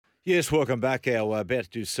Yes, welcome back. Our about to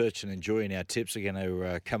do search and enjoy, and our tips are going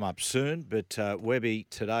to come up soon. But Webby,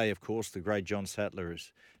 today, of course, the great John Sattler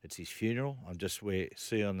it's his funeral. We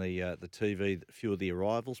see on the TV a few of the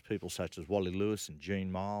arrivals, people such as Wally Lewis and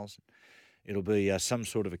Gene Miles. It'll be some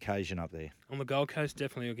sort of occasion up there. On the Gold Coast,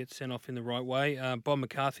 definitely will get sent off in the right way. Bob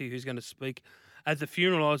McCarthy, who's going to speak at the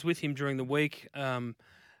funeral, I was with him during the week, and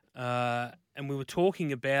we were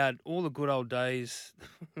talking about all the good old days.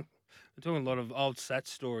 We're talking a lot of old Sats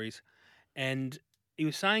stories, and he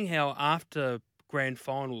was saying how after grand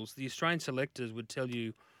finals, the Australian selectors would tell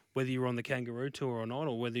you whether you were on the Kangaroo Tour or not,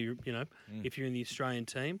 or whether if you're in the Australian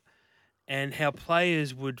team, and how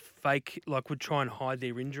players would try and hide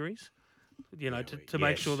their injuries, to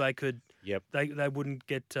make sure they could, they wouldn't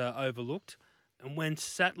get overlooked. And when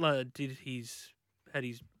Sattler had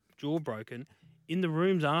his jaw broken, in the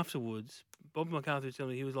rooms afterwards, Bob McCarthy was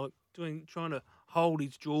telling me he was trying to hold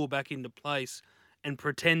his jaw back into place and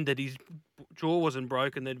pretend that his jaw wasn't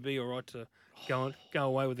broken, they'd be all right to go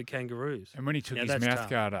away with the Kangaroos. And when he took his mouth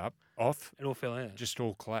guard off, it all fell out. Just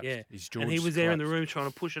all collapsed. Yeah. His jaw and he was there in the collapsed. room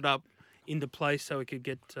trying to push it up into place so he could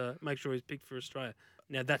get make sure he's picked for Australia.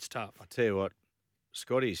 Now, that's tough. I tell you what,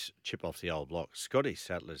 Scotty's chip off the old block. Scotty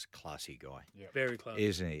Sattler's a classy guy. Yep. Very close.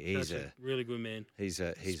 Isn't he? He's a really good man. He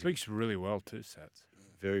speaks really well too, Sats.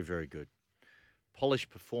 Very, very good. Polished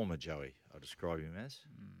performer, Joey, I describe him as.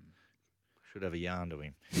 Should have a yarn to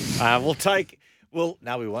him.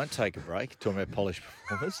 No, we won't take a break. Talking about polished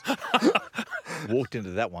performers. Walked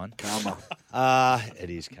into that one. Karma. It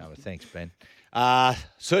is karma. Thanks, Ben.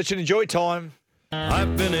 Search and enjoy time.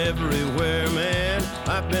 I've been everywhere, man.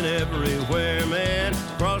 I've been everywhere, man.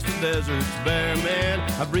 Across the deserts bare, man.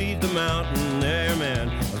 I breathe the mountain air, man.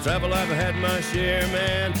 Of travel I've had my share,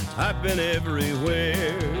 man. I've been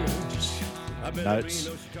everywhere. Notes.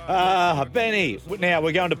 Benny, now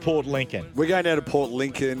we're going to Port Lincoln. We're going down to Port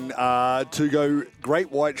Lincoln to go great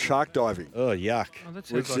white shark diving. Oh, yuck. Oh, that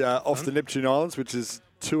sounds Which like off fun. the Neptune Islands, which is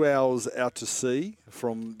 2 hours out to sea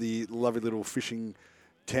from the lovely little fishing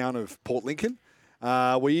town of Port Lincoln,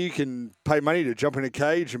 where you can pay money to jump in a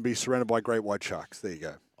cage and be surrounded by great white sharks. There you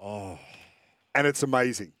go. Oh. And it's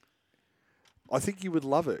amazing. I think you would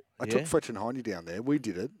love it. I Yeah? took Fletch and Heine down there. We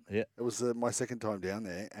did it. Yeah. It was my second time down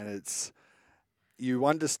there, and you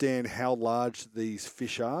understand how large these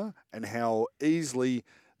fish are and how easily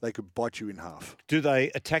they could bite you in half. Do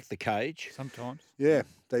they attack the cage? Sometimes. Yeah,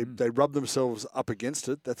 they rub themselves up against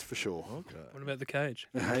it, that's for sure. What about the cage?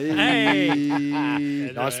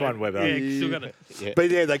 Hey. Nice one, Webber. Yeah, still got it. Yeah.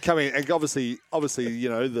 But yeah, they come in, and obviously,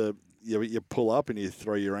 you pull up and you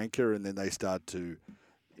throw your anchor, and then they start to,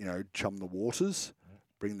 chum the waters,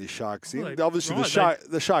 bring the sharks in. Well, Obviously,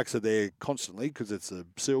 the sharks are there constantly because it's a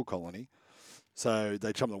seal colony, so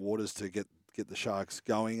they chum the waters to get the sharks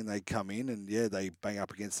going, and they come in, and they bang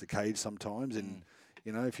up against the cage sometimes, and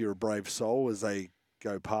if you're a brave soul, as they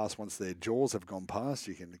go past, once their jaws have gone past,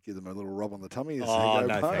 you can give them a little rub on the tummy as they go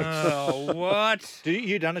no, past. thanks. Oh, what?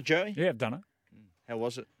 You done it, Joey? Yeah, I've done it. How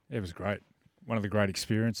was it? It was great. One of the great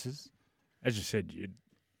experiences. As you said, you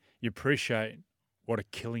appreciate what a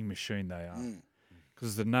killing machine they are.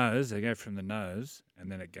 Because the nose, they go from the nose,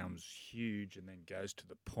 and then it comes huge and then goes to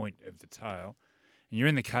the point of the tail. And you're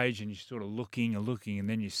in the cage and you're sort of looking, and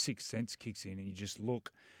then your sixth sense kicks in and you just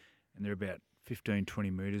look, and they're about 15,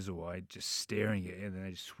 20 metres away, just staring at you, and then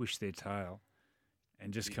they just swish their tail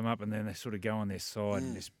and just come up, and then they sort of go on their side,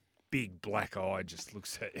 and this big black eye just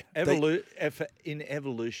looks at you. In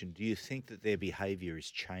evolution, do you think that their behaviour is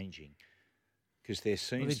changing? Because there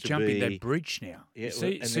seems They're to jumping be that bridge now. Yeah,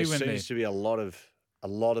 See and when there they seems to be a lot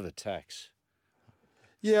of attacks.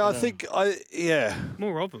 Yeah, I think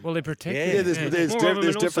More of them. well, they're protected. Yeah, there's More of them,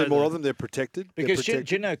 and definitely also more the- of them. They're protected. Because do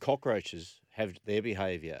you know cockroaches have their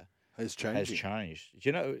behaviour has has changed. changed. Do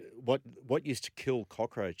you know what used to kill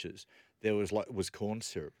cockroaches? There was corn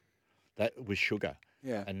syrup, that was sugar,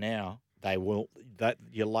 Yeah. and now they lay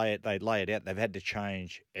it out. They've had to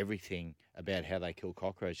change everything about how they kill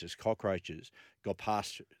cockroaches. Cockroaches got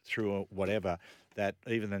passed through whatever that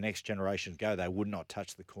even the next generations go, they would not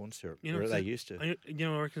touch the corn syrup where they used to. You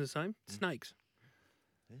know what I reckon the same? Snakes.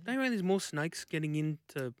 Don't you reckon there's more snakes getting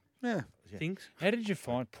into Yeah. things? How did you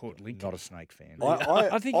find Port Lincoln? Not a snake fan.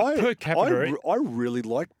 I think per capita- I really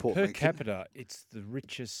like Port Per Lincoln. capita, it's the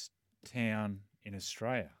richest town in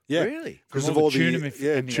Australia. Yeah, Really? because From of all all the the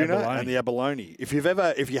tuna and the tuna abalone. and the abalone. If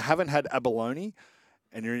you haven't had abalone,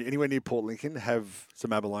 and you're anywhere near Port Lincoln, have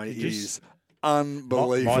some abalone. It is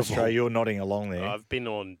unbelievable. Maestro, you're nodding along there. I've been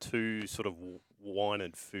on 2 sort of wine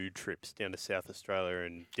and food trips down to South Australia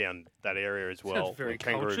and down that area as well. very and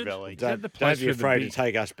Kangaroo cultured. Valley. Is that the Don't place be with the afraid big- to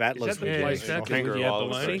take us battlers. Is that the with you. place exactly. Kangaroo With the Island.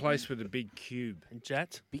 It's the abalone place with the big cube. and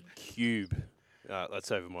jat. Big Cube.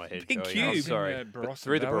 That's over my head. Big Joey. Cube. I'm sorry. In, But Barossa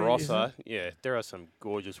through the Valley, isn't Barossa, yeah, there are some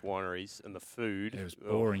gorgeous wineries and the food. It was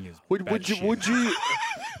oh, boring as Would batshit. you,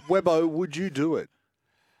 Webbo? Would you do it?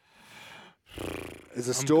 There's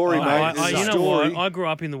a story, mate. I, There's you a know story. what? I grew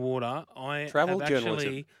up in the water. I Travel have journalism.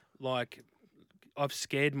 actually, like, I've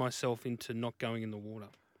scared myself into not going in the water.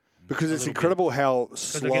 Because it's little bit. incredible how 'Cause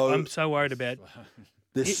slow I'm so worried about.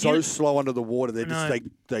 they're you so know- slow under the water. They just No.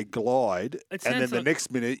 they glide, It and then sounds the like-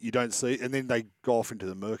 next minute you don't see, and then they go off into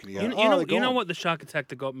the murk, and you go, You know they're gone." what the shark attack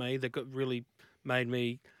that got me, that got really made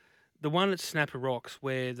me, the one at Snapper Rocks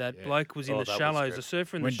where that Yeah. bloke was in Oh, the that was shallows, good. the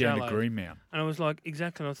surfer in Went the down shallows. to Greenmount. And I was like,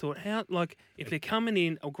 exactly. And I thought, how, like, if they're coming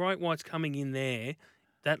in, a great white's coming in there,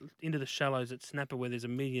 that into the shallows at Snapper where there's a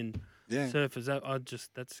million Yeah. surfers,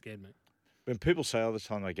 that scared me. When people say all the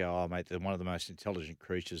time, they go, "Oh, mate, they're one of the most intelligent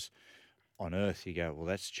creatures on earth." You go, "Well,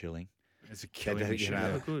 that's chilling." It's a That- killing that- you machine.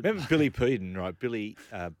 know, Oh, good. remember Billy Peden, right? Billy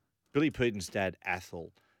Peden's dad,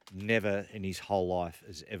 Athel, never in his whole life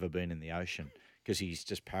has ever been in the ocean because he's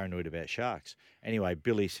just paranoid about sharks. Anyway,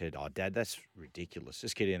 Billy said, "Oh, Dad, that's ridiculous.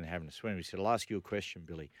 Just get in and have a swim." He said, "I'll ask you a question,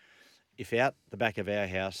 Billy. If out the back of our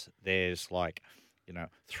house there's like,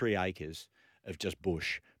 3 acres of just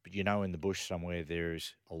bush, but in the bush somewhere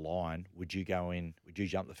there's a line, would you go in, would you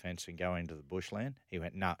jump the fence and go into the bushland?" He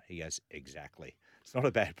went, "No." He goes, "Exactly. It's not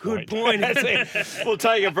a bad point." Good point. That's it. We'll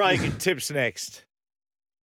take a break and tips next.